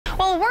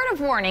Well, a word of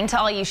warning to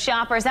all you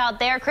shoppers out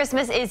there,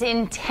 Christmas is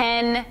in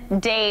 10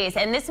 days,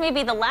 and this may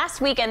be the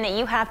last weekend that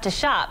you have to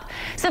shop.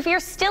 So if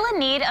you're still in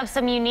need of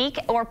some unique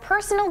or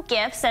personal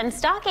gifts and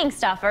stocking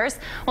stuffers,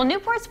 well,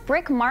 Newport's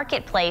Brick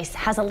Marketplace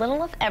has a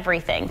little of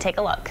everything. Take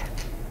a look.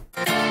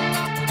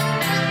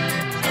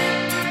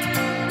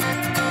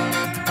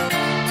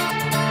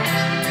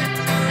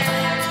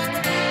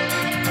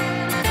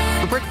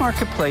 The Brick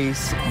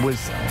Marketplace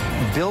was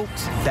built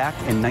back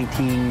in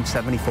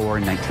 1974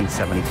 and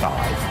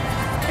 1975.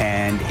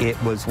 And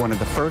it was one of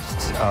the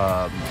first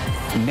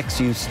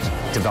mixed-use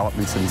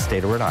developments in the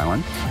state of Rhode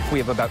Island. We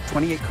have about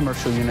 28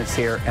 commercial units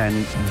here,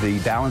 and the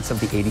balance of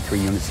the 83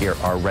 units here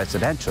are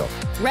residential.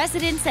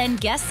 Residents and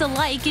guests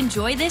alike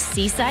enjoy this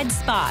seaside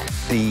spot.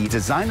 The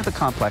design of the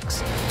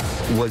complex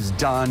was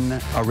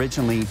done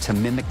originally to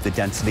mimic the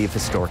density of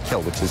historic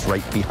Hill, which is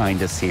right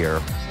behind us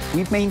here.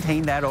 We've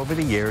maintained that over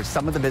the years.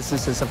 Some of the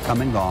businesses have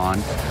come and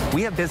gone.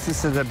 We have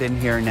businesses that have been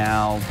here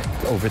now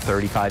over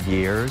 35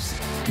 years.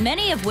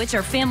 Many of which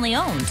are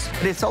family-owned.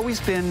 It's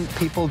always been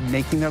people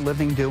making their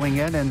living doing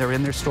it, and they're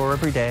in their store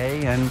every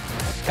day, and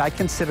I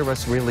consider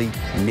us really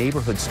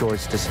neighborhood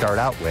stores to start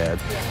out with,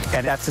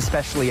 and that's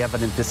especially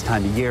evident this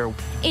time of year.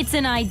 It's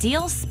an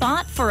ideal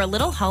spot for a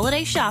little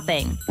holiday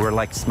shopping. We're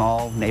like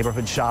small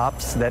neighborhood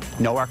shops that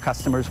know our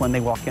customers when they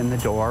walk in the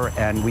door,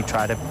 and we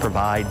try to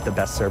provide the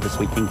best service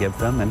we can give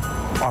them and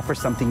offer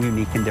something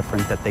unique and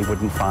different that they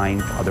wouldn't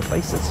find other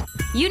places.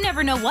 You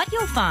never know what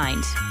you'll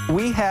find.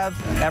 We have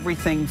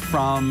everything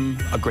from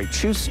a great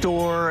shoe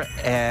store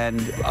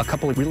and a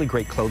couple of really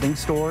great clothing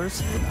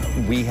stores.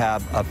 We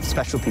have a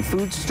specialty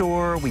food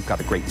store. We've got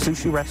a great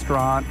sushi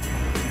restaurant.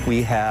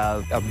 We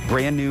have a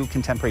brand new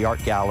contemporary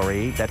art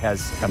gallery that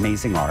has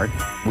amazing art.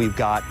 We've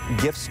got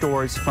gift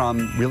stores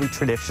from really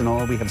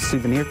traditional. We have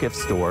souvenir gift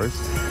stores.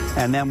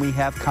 And then we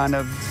have kind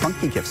of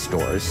funky gift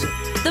stores.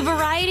 The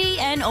variety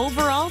and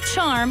overall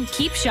charm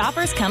keep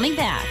shoppers coming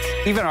back.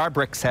 Even our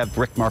bricks have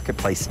Brick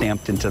Marketplace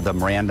stamped into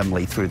them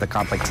randomly through the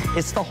complex.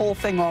 It's the whole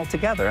thing all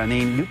together. I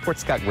mean,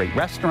 Newport's got great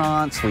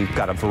restaurants. We've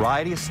got a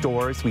variety of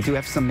stores. We do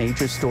have some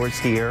major stores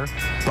here,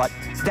 but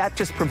that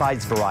just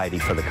provides variety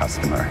for the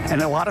customer.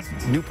 And a lot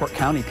of Newport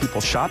County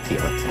people shop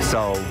here.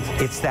 So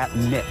it's that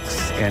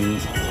mix. And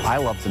I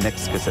love the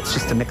mix because it's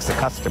just a mix of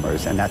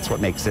customers, and that's what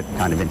makes it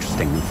kind of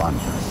interesting and fun.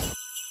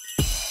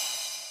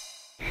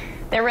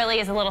 There really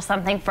is a little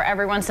something for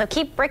everyone, so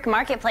keep Brick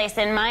Marketplace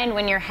in mind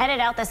when you're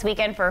headed out this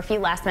weekend for a few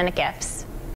last-minute gifts.